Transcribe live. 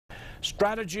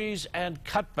Strategies and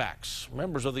cutbacks.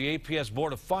 Members of the APS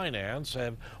Board of Finance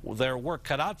have their work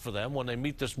cut out for them when they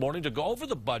meet this morning to go over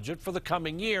the budget for the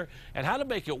coming year and how to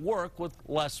make it work with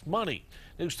less money.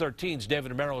 News 13's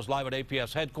David Romero is live at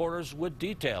APS headquarters with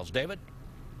details. David?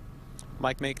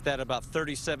 Mike, make that about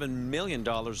 $37 million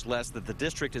less that the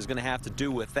district is going to have to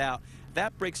do without.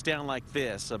 That breaks down like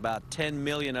this. About $10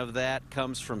 million of that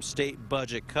comes from state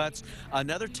budget cuts.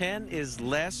 Another 10 is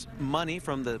less money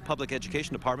from the public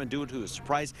education department due to a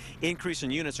surprise increase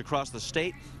in units across the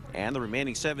state. And the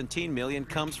remaining $17 million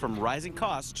comes from rising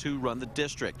costs to run the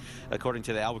district. According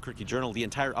to the Albuquerque Journal, the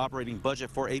entire operating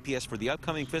budget for APS for the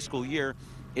upcoming fiscal year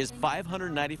is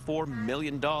 $594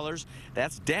 million.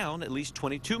 That's down at least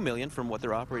 $22 million from what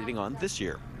they're operating on this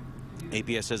year.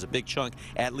 APS says a big chunk,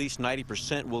 at least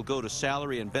 90%, will go to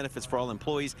salary and benefits for all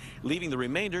employees, leaving the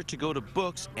remainder to go to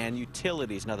books and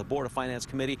utilities. Now, the Board of Finance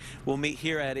Committee will meet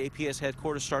here at APS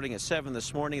headquarters starting at 7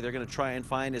 this morning. They're going to try and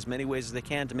find as many ways as they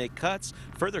can to make cuts,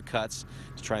 further cuts,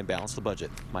 to try and balance the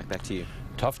budget. Mike, back to you.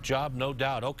 Tough job, no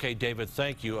doubt. Okay, David,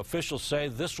 thank you. Officials say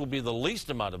this will be the least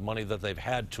amount of money that they've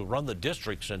had to run the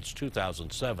district since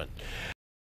 2007.